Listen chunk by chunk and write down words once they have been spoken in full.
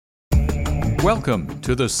Welcome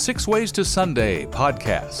to the Six Ways to Sunday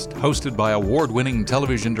podcast, hosted by award-winning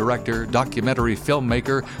television director, documentary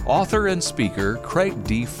filmmaker, author, and speaker Craig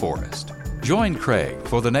D. Forrest. Join Craig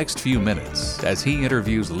for the next few minutes as he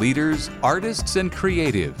interviews leaders, artists, and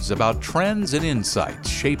creatives about trends and insights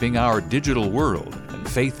shaping our digital world and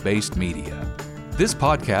faith-based media. This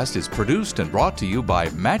podcast is produced and brought to you by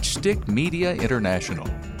Matchstick Media International.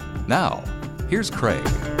 Now, here's Craig.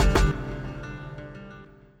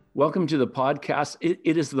 Welcome to the podcast.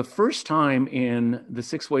 It is the first time in the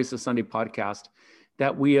Six Ways to Sunday podcast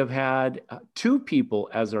that we have had two people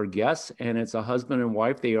as our guests, and it's a husband and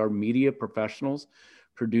wife. They are media professionals,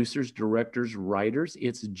 producers, directors, writers.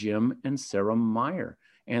 It's Jim and Sarah Meyer.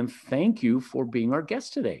 And thank you for being our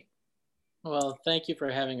guest today. Well, thank you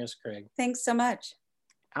for having us, Craig. Thanks so much.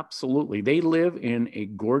 Absolutely. They live in a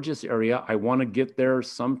gorgeous area. I want to get there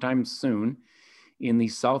sometime soon. In the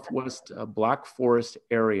southwest Black Forest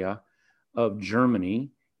area of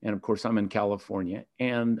Germany. And of course, I'm in California.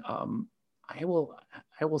 And I will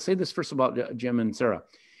say this first about Jim and Sarah.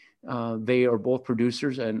 They are both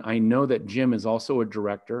producers, and I know that Jim is also a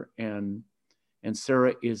director, and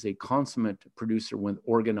Sarah is a consummate producer with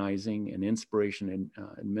organizing and inspiration and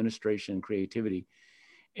administration and creativity.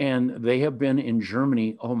 And they have been in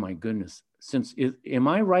Germany, oh my goodness, am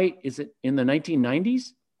I right? Is it in the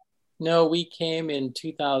 1990s? No, we came in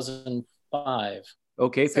 2005.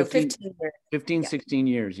 Okay, So 15, 16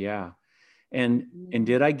 years, yeah. And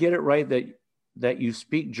did I get it right that you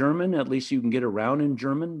speak German? At least you can get around in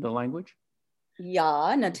German, the language?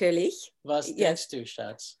 Ja, natürlich. Was Yes. denkst du,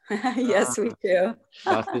 Schatz? Yes, we do.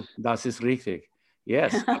 Das ist richtig.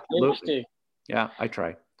 Yes, absolutely. Richtig. Yeah, I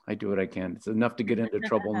try. I do what I can. It's enough to get into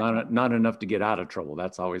trouble, not enough to get out of trouble.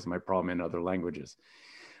 That's always my problem in other languages.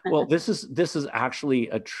 Well, this is actually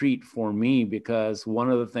a treat for me because one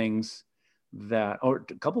of the things or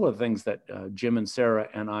a couple of things that Jim and Sarah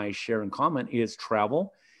and I share in common is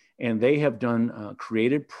travel. And they have done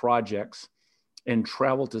creative projects and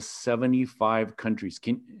traveled to 75 countries.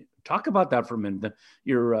 Can you talk about that for a minute?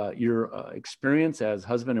 Your experience as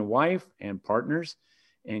husband and wife and partners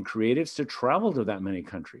and creatives to travel to that many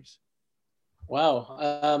countries. Wow.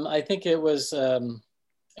 I think it was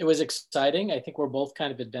exciting. I think we're both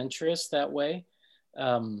kind of adventurous that way.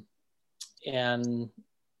 And,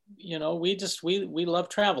 you know, we love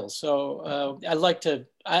travel. So I like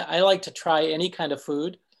to try any kind of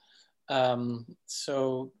food.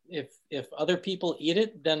 So if other people eat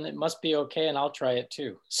it, then it must be okay. And I'll try it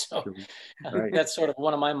too. So right. That's sort of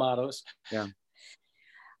one of my mottos. Yeah.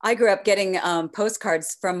 I grew up getting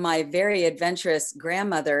postcards from my very adventurous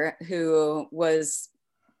grandmother who was,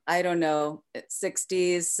 I don't know,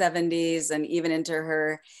 60s, 70s, and even into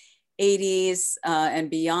her 80s and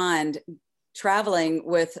beyond, traveling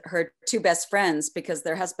with her two best friends because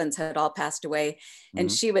their husbands had all passed away.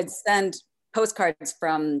 And she would send postcards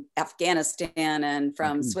from Afghanistan and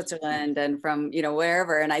from Switzerland and from, you know,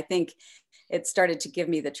 wherever. And I think it started to give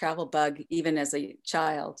me the travel bug even as a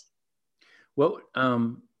child. Well,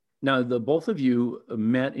 now the both of you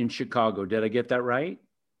met in Chicago. Did I get that right?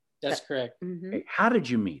 That's correct. Mm-hmm. How did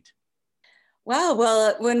you meet?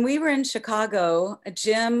 Well, when we were in Chicago,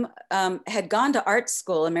 Jim had gone to art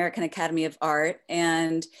school, American Academy of Art,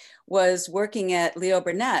 and was working at Leo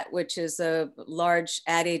Burnett, which is a large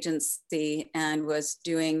ad agency, and was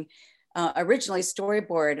doing originally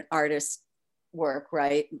storyboard artist work,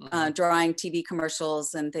 right? Drawing TV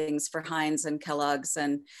commercials and things for Heinz and Kellogg's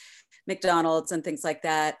and McDonald's and things like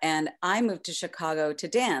that. And I moved to Chicago to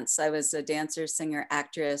dance. I was a dancer, singer,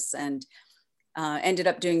 actress, and ended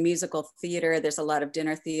up doing musical theater. There's a lot of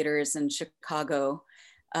dinner theaters in Chicago.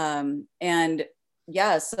 And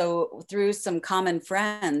yeah, so through some common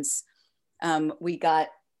friends, we got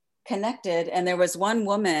connected. And there was one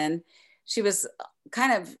woman, she was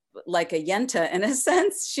kind of like a Yenta in a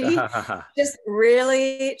sense. She just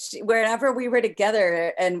really, wherever we were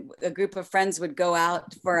together and a group of friends would go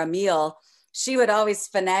out for a meal, she would always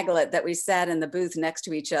finagle it that we sat in the booth next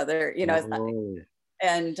to each other, you know. Oh.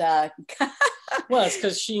 And well, it's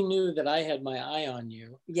because she knew that I had my eye on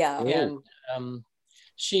you. Yeah. And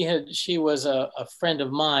she was a friend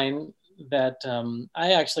of mine that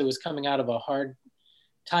I actually was coming out of a hard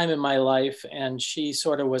time in my life, and she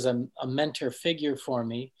sort of was a mentor figure for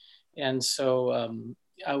me. And so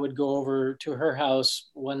I would go over to her house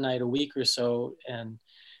one night a week or so, and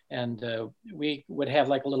we would have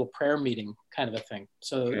like a little prayer meeting kind of a thing.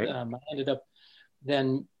 So I ended up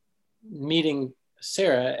then meeting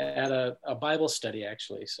Sarah at a Bible study,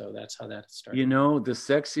 actually. So that's how that started. You know, the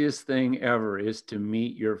sexiest thing ever is to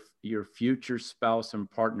meet your future spouse and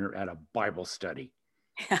partner at a Bible study.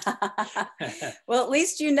 Well, at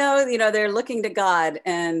least they're looking to God,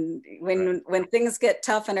 and when things get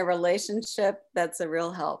tough in a relationship, that's a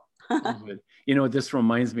real help. This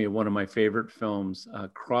reminds me of one of my favorite films,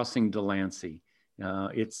 Crossing Delancey.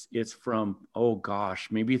 It's from, oh gosh,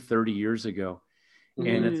 maybe 30 years ago,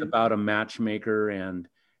 and it's about a matchmaker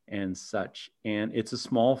and such. And it's a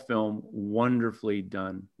small film, wonderfully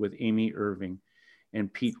done, with Amy Irving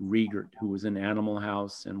and Pete Riegert, who was in Animal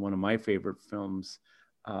House, and one of my favorite films,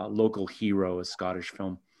 Local Hero, a Scottish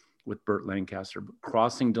film with Burt Lancaster.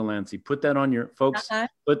 Crossing Delancey. Put that on your, folks,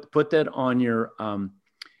 put that on your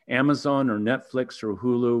Amazon or Netflix or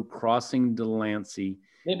Hulu, Crossing Delancey.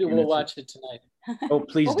 Maybe we'll watch it tonight. Oh,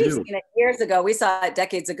 please do. We've seen it years ago. We saw it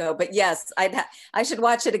decades ago, but yes, I should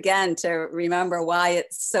watch it again to remember why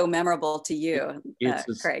it's so memorable to you,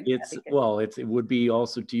 Craig. It would be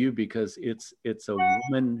also to you because it's a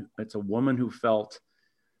woman who felt,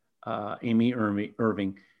 Amy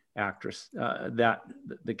Irving, actress, that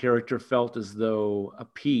the character felt as though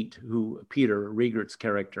Peter Riegert's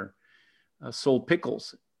character, sold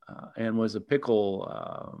pickles and was a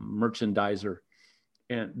pickle merchandiser.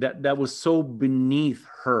 And that was so beneath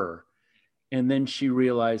her. And then she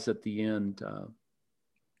realized at the end,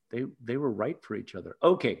 they were right for each other.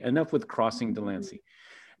 Okay, enough with Crossing Delancey.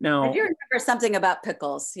 Now, I do remember something about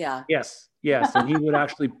pickles, yeah. Yes. And he would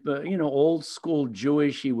actually, old school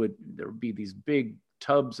Jewish, there would be these big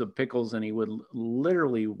tubs of pickles and he would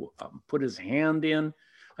literally put his hand in.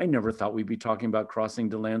 I never thought we'd be talking about Crossing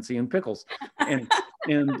Delancey and pickles. And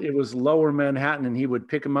it was Lower Manhattan, and he would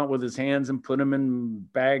pick them out with his hands and put them in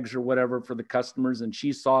bags or whatever for the customers. And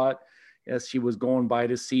she saw it as she was going by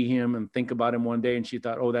to see him and think about him one day. And she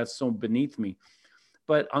thought, oh, that's so beneath me.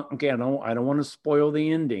 But again, I don't want to spoil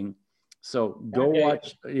the ending. So go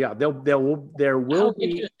watch. Yeah, there will be.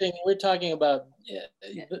 Interesting. We're talking about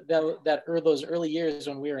those early years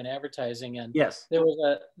when we were in advertising, and yes, there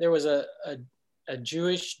was a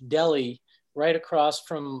Jewish deli right across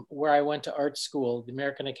from where I went to art school, the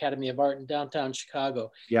American Academy of Art in downtown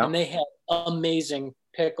Chicago. Yeah. And they had amazing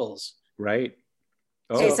pickles. Right.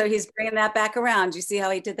 Oh. Okay, so he's bringing that back around. Do you see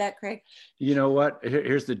how he did that, Craig? You know what?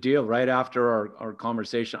 Here's the deal. Right after our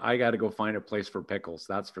conversation, I got to go find a place for pickles.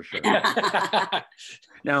 That's for sure.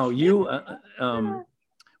 Now, you,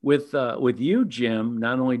 with you, Jim,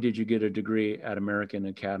 not only did you get a degree at American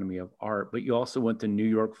Academy of Art, but you also went to New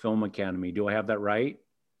York Film Academy. Do I have that right?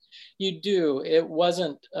 You do. It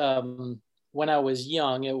wasn't when I was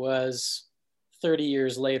young. It was 30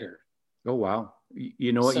 years later. Oh, wow.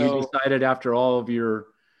 You know what? You decided after all of your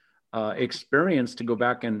experience to go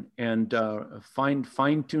back and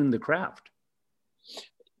fine-tune the craft.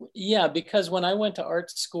 Yeah, because when I went to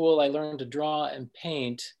art school, I learned to draw and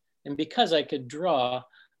paint. And because I could draw,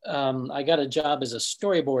 I got a job as a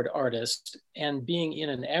storyboard artist. And being in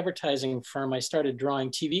an advertising firm, I started drawing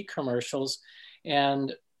TV commercials.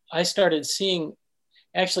 And I started seeing,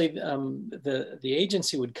 actually, the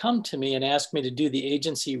agency would come to me and ask me to do the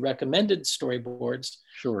agency recommended storyboards.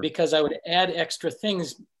 Sure. Because I would add extra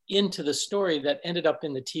things into the story that ended up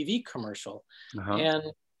in the TV commercial. Uh-huh.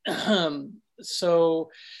 And so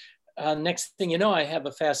next thing you know, I have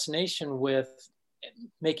a fascination with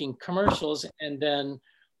making commercials. And then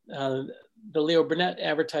the Leo Burnett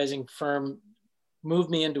advertising firm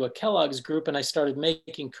moved me into a Kellogg's group, and I started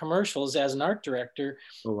making commercials as an art director.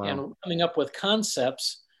 Oh, wow. And coming up with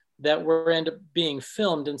concepts that were end up being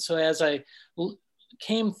filmed. And so as I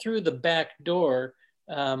came through the back door,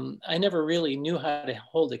 I never really knew how to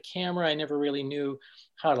hold a camera. I never really knew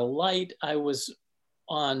how to light. I was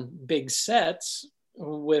on big sets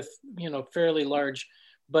with, fairly large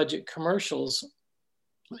budget commercials,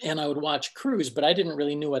 and I would watch crews, but I didn't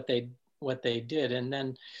really know what they did. And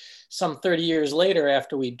then some 30 years later,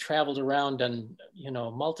 after we'd traveled around on,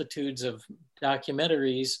 multitudes of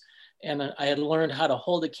documentaries, and I had learned how to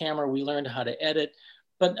hold a camera, we learned how to edit.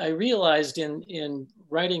 But I realized in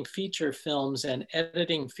writing feature films and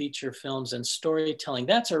editing feature films and storytelling,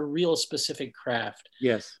 that's a real specific craft.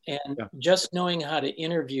 Yes. And just knowing how to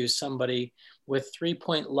interview somebody with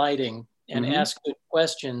 3-point lighting and ask good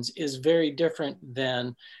questions is very different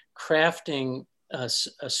than crafting a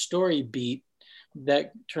story beat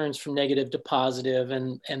that turns from negative to positive,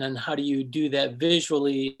 and then how do you do that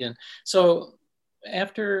visually? And so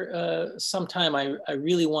after some time, I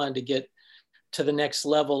really wanted to get to the next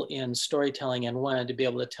level in storytelling and wanted to be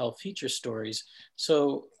able to tell feature stories.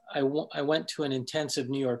 So I went to an intensive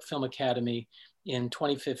New York Film Academy in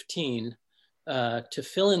 2015 to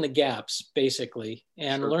fill in the gaps, basically,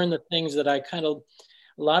 and learn the things that a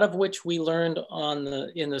lot of which we learned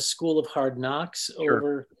in the School of Hard Knocks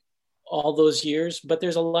over all those years. But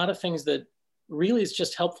there's a lot of things that really it's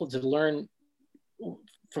just helpful to learn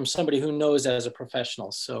from somebody who knows as a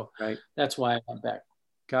professional. So right. That's why I went back.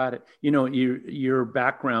 Got it. You know, your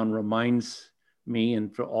background reminds me,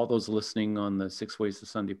 and for all those listening on the Six Ways to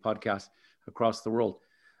Sunday podcast across the world,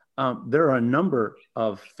 there are a number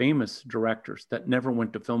of famous directors that never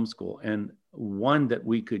went to film school. And one that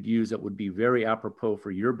we could use that would be very apropos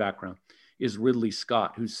for your background is Ridley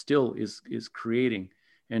Scott, who still is creating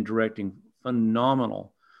and directing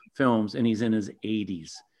phenomenal films, and he's in his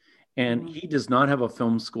 80s. And he does not have a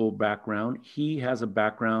film school background. He has a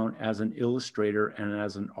background as an illustrator and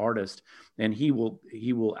as an artist. And he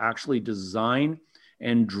will actually design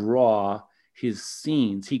and draw his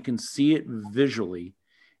scenes. He can see it visually,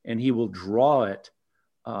 and he will draw it.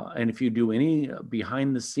 And if you do any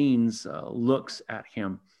behind the scenes looks at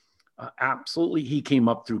him, absolutely, he came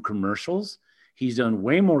up through commercials. He's done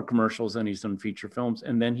way more commercials than he's done feature films.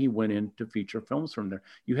 And then he went into feature films from there.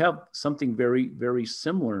 You have something very, very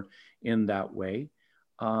similar in that way.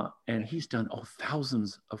 And he's done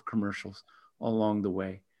thousands of commercials along the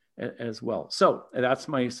way as well. So that's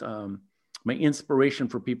my inspiration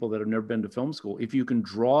for people that have never been to film school. If you can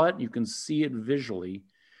draw it, you can see it visually,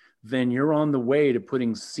 then you're on the way to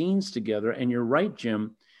putting scenes together. And you're right,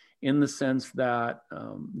 Jim, in the sense that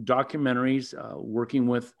documentaries, working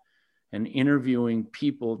with and interviewing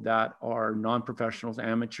people that are non-professionals,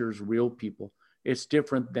 amateurs, real people, it's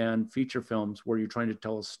different than feature films where you're trying to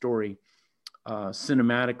tell a story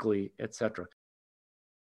cinematically, etc.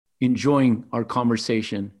 Enjoying our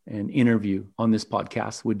conversation and interview on this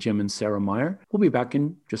podcast with Jim and Sarah Meyer. We'll be back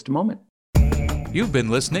in just a moment. You've been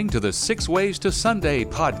listening to the Six Ways to Sunday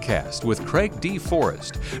podcast with Craig D.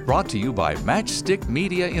 Forrest, brought to you by Matchstick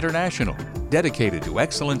Media International, dedicated to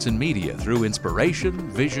excellence in media through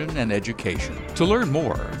inspiration, vision, and education. To learn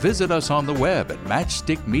more, visit us on the web at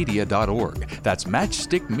matchstickmedia.org. That's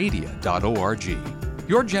matchstickmedia.org.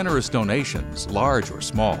 Your generous donations, large or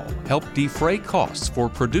small, help defray costs for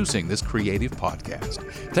producing this creative podcast.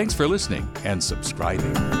 Thanks for listening and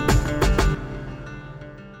subscribing.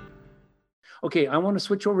 Okay, I want to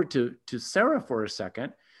switch over to Sarah for a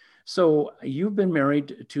second. So you've been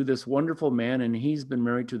married to this wonderful man, and he's been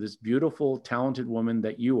married to this beautiful, talented woman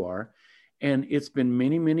that you are. And it's been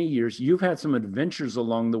many, many years. You've had some adventures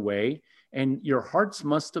along the way, and your hearts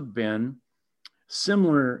must have been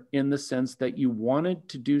similar in the sense that you wanted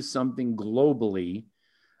to do something globally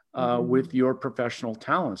with your professional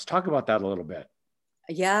talents. Talk about that a little bit.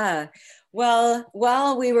 Yeah. Well,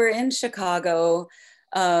 while we were in Chicago,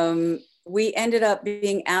 we ended up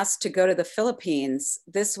being asked to go to the Philippines.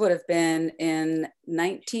 This would have been in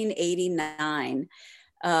 1989.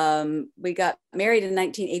 We got married in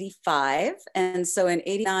 1985. And so in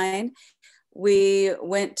 89, we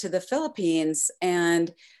went to the Philippines,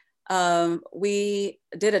 and we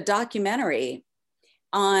did a documentary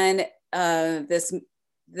on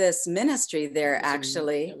this ministry there,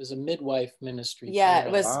 actually. It was a midwife ministry. Yeah,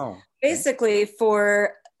 it was basically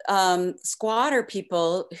for squatter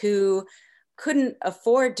people who couldn't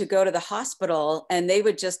afford to go to the hospital, and they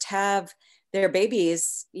would just have their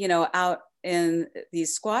babies, out in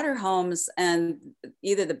these squatter homes, and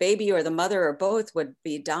either the baby or the mother or both would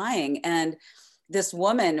be dying. And this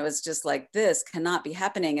woman was just like, this cannot be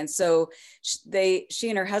happening. And so she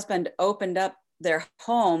and her husband opened up their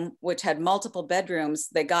home, which had multiple bedrooms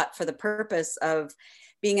they got for the purpose of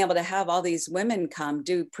being able to have all these women come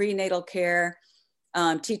do prenatal care,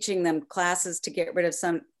 teaching them classes to get rid of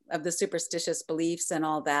some of the superstitious beliefs and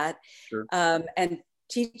all that. Sure. And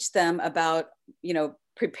teach them about,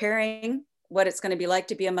 preparing what it's going to be like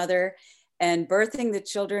to be a mother and birthing the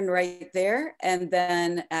children right there. And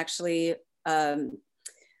then actually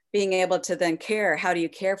being able to then care. How do you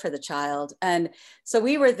care for the child? And so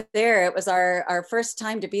we were there. It was our first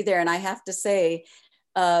time to be there. And I have to say,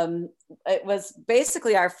 it was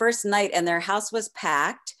basically our first night, and their house was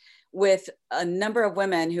packed with a number of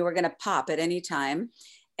women who were going to pop at any time.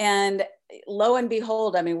 And lo and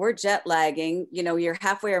behold, I mean, we're jet lagging, you're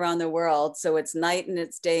halfway around the world. So it's night and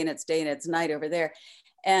it's day and it's day and it's night over there.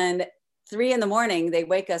 And 3 a.m, they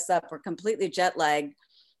wake us up. We're completely jet lagged.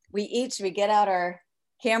 We get out our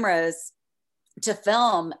cameras to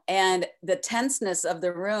film, and the tenseness of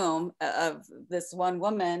the room of this one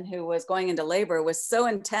woman who was going into labor was so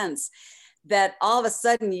intense that all of a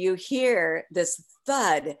sudden you hear this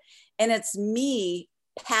thud, and it's me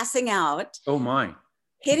passing out. Oh my.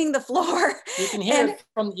 Hitting the floor. You can hear it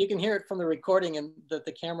from the recording and that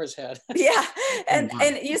the cameras had. Yeah. And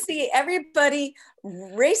you see everybody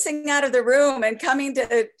racing out of the room and coming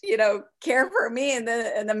to, care for me. And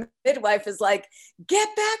the midwife is like,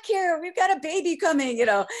 get back here. We've got a baby coming,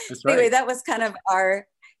 That's right. Anyway, that was kind of our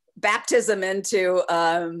baptism into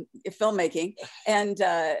filmmaking. And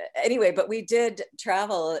anyway, but we did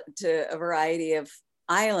travel to a variety of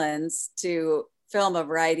islands to film a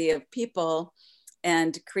variety of people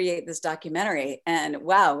and create this documentary. And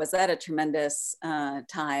wow, was that a tremendous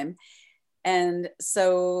time. And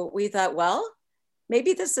so we thought, well,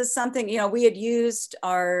 maybe this is something, you know, we had used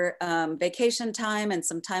our vacation time and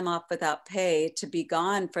some time off without pay to be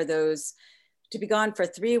gone for 3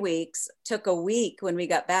 weeks, took a week when we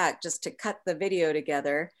got back just to cut the video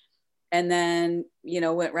together, and then, you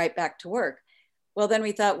know, went right back to work. Well, then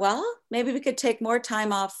we thought, well, maybe we could take more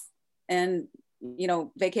time off and, you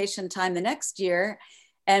know, vacation time the next year.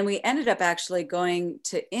 And we ended up actually going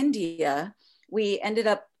to India. We ended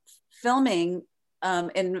up filming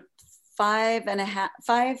in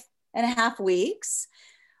 5.5 weeks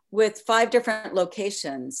with 5 different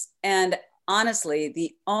locations. And honestly,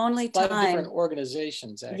 the only time— 5 different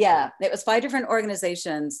organizations, actually. Yeah, it was 5 different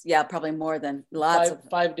organizations. Yeah, probably more than lots of—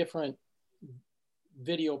 5 different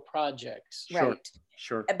video projects. Right.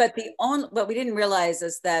 Sure. But what we didn't realize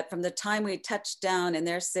is that from the time we touched down in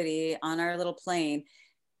their city on our little plane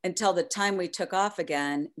until the time we took off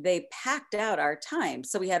again, they packed out our time.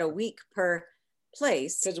 So we had a week per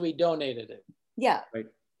place. Because we donated it. Yeah. Right.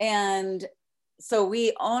 And so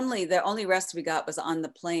the only rest we got was on the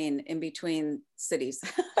plane in between cities.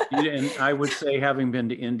 And I would say, having been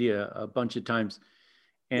to India a bunch of times,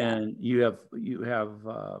 and you have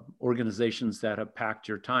organizations that have packed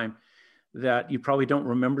your time, that you probably don't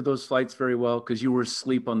remember those flights very well because you were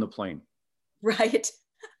asleep on the plane. Right.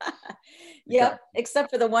 Yep.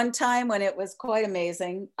 Except for the one time when it was quite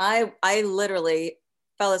amazing. I literally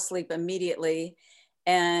fell asleep immediately,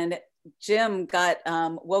 and Jim got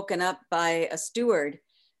woken up by a steward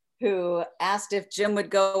who asked if Jim would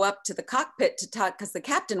go up to the cockpit to talk, because the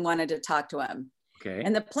captain wanted to talk to him. Okay.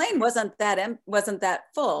 And the plane wasn't that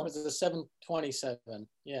full. It was a 727.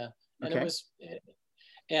 Yeah. And Okay. it was,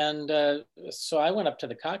 and so I went up to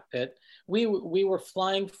the cockpit. We were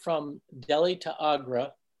flying from Delhi to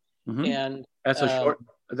Agra, Mhm. and That's a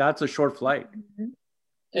short flight.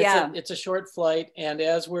 it's a short flight. And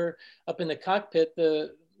as we're up in the cockpit,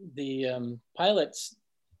 the pilots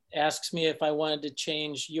asks me if I wanted to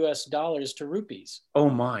change US dollars to rupees. Oh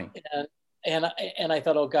my. And I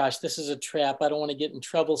thought, oh gosh, this is a trap. I don't want to get in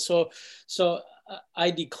trouble. So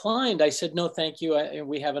I declined. I said, no, thank you.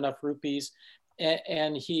 We have enough rupees.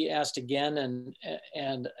 And he asked again,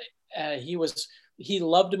 and he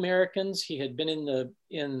loved Americans. He had been in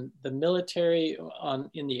the military,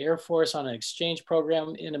 in the Air Force on an exchange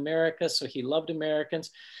program in America. So he loved Americans.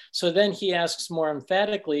 So then he asks more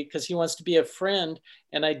emphatically, because he wants to be a friend,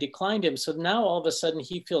 and I declined him. So now all of a sudden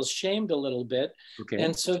he feels shamed a little bit. Okay.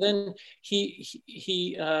 And so then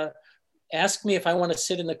he asked me if I want to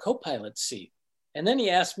sit in the co-pilot seat. And then he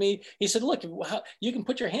asked me, he said, look, you can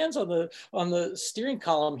put your hands on the steering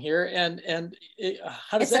column here. And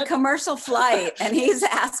how does that— It's a commercial flight, and he's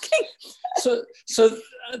asking. So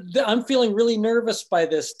I'm feeling really nervous by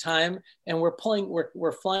this time. And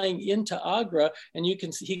we're flying into Agra, and you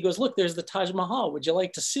can see, he goes, look, there's the Taj Mahal. Would you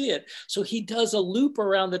like to see it? So he does a loop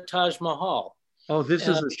around the Taj Mahal. Oh, this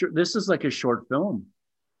is like a short film.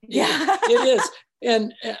 Yeah. It is.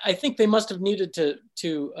 And I think they must have needed to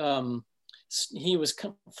he was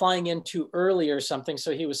flying in too early or something,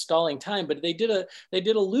 so he was stalling time. But they did a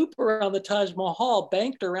loop around the Taj Mahal,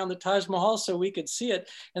 banked around the Taj Mahal so we could see it.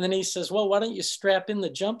 And then he says, "Well, why don't you strap in the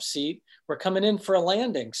jump seat? We're coming in for a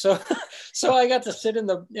landing." So I got to sit in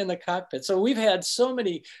the cockpit. So we've had so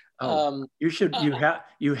many.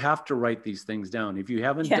 You have to write these things down. If you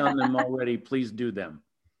haven't done them already, please do them.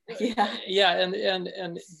 Yeah,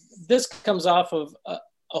 and this comes off of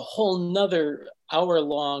a whole nother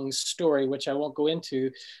hour-long story, which I won't go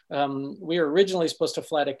into. We were originally supposed to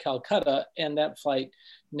fly to Calcutta, and that flight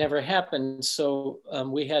never happened. So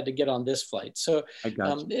we had to get on this flight. So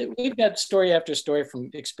we've got story after story from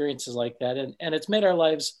experiences like that, and it's made our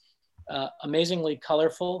lives amazingly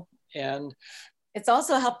colorful. And it's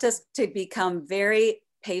also helped us to become very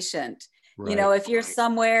patient. Right. You know, if you're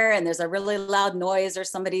somewhere and there's a really loud noise, or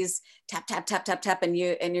somebody's tap, tap, tap, tap, tap, and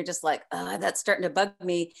you're just like, oh, that's starting to bug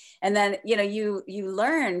me. And then, you know, you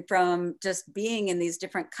learn from just being in these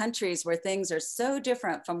different countries where things are so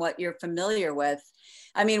different from what you're familiar with.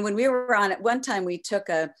 I mean, when we were on at one time, we took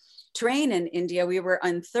a train in India. We were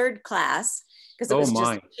on 3rd class because it was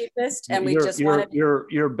just the cheapest, and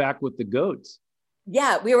you're back with the goats.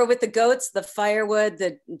 Yeah, we were with the goats, the firewood,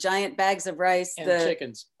 the giant bags of rice,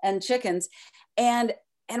 and chickens. And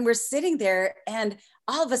we're sitting there, and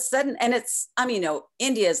all of a sudden, and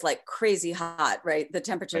India is like crazy hot, right? The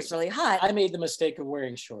temperature is really hot. I made the mistake of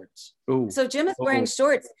wearing shorts. Ooh. So Jim is wearing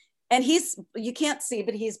shorts, And you can't see,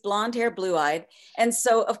 but he's blonde hair, blue eyed. And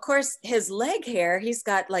so of course his leg hair, he's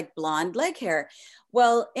got like blonde leg hair.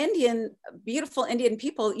 Well, beautiful Indian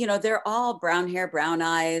people, they're all brown hair, brown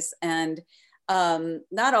eyes, and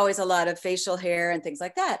not always a lot of facial hair and things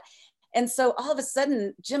like that. And so all of a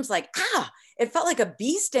sudden Jim's like, it felt like a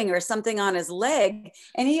bee sting or something on his leg.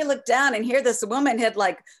 And he looked down and here this woman had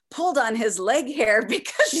like pulled on his leg hair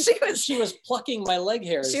because she was plucking my leg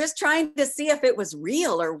hairs. She was trying to see if it was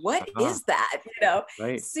real or what is that,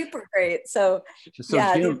 Right. Super great. So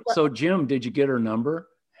Jim, did you get her number?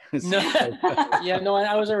 No,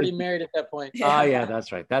 I was already married at that point. Yeah,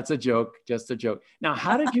 that's right. That's a joke, just a joke. Now,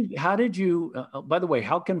 how did you, by the way,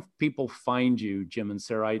 how can people find you, Jim and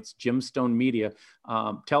Sarah? It's Gemstone Media.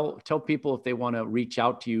 Tell people if they want to reach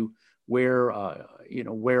out to you, where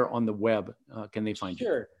on the web can they find you?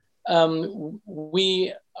 Sure.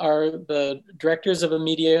 We are the directors of a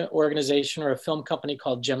media organization or a film company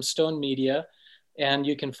called Gemstone Media, and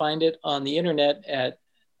you can find it on the internet at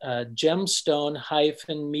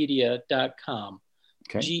gemstone-media.com.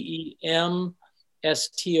 Okay.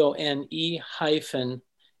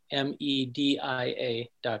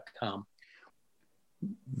 GEMSTONE-media.com.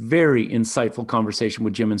 Very insightful conversation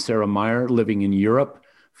with Jim and Sarah Meyer, living in Europe,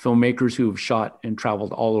 filmmakers who have shot and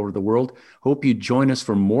traveled all over the world. Hope you join us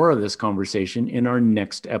for more of this conversation in our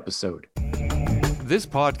next episode. This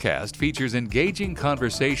podcast features engaging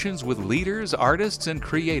conversations with leaders, artists, and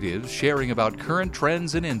creatives sharing about current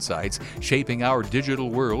trends and insights shaping our digital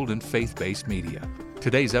world and faith-based media.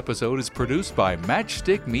 Today's episode is produced by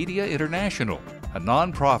Matchstick Media International, a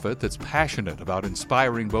nonprofit that's passionate about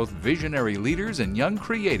inspiring both visionary leaders and young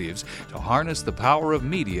creatives to harness the power of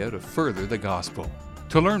media to further the gospel.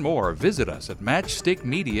 To learn more, visit us at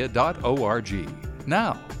matchstickmedia.org.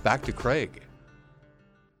 Now, back to Craig.